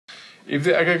If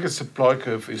the aggregate supply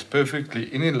curve is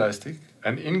perfectly inelastic,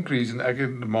 an increase in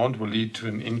aggregate demand will lead to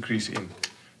an increase in.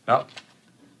 Now,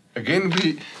 again,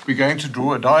 we're going to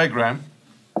draw a diagram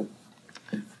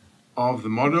of the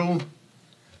model,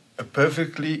 a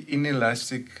perfectly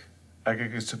inelastic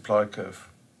aggregate supply curve.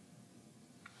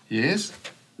 Yes,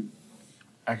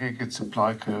 aggregate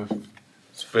supply curve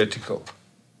is vertical.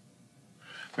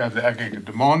 We have the aggregate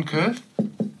demand curve,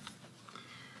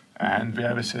 and we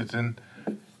have a certain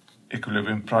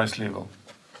equilibrium price level.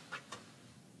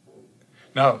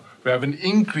 Now, we have an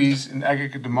increase in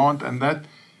aggregate demand, and that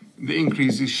the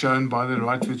increase is shown by the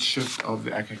rightward shift of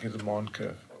the aggregate demand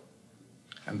curve.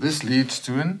 And this leads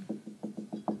to an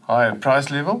higher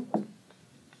price level,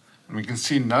 and we can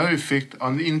see no effect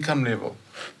on the income level.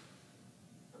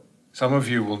 Some of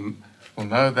you will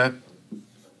know that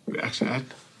we're actually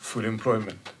at full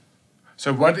employment.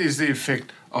 So what is the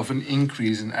effect of an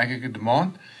increase in aggregate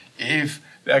demand if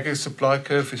the aggregate supply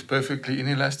curve is perfectly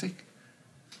inelastic?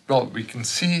 Well, we can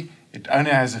see it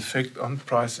only has effect on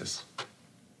prices.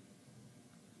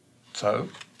 So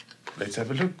let's have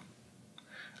a look.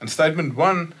 And statement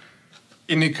 1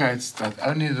 indicates that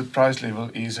only the price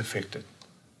level is affected.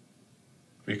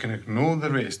 We can ignore the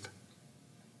rest.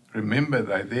 Remember,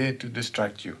 they're there to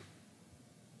distract you.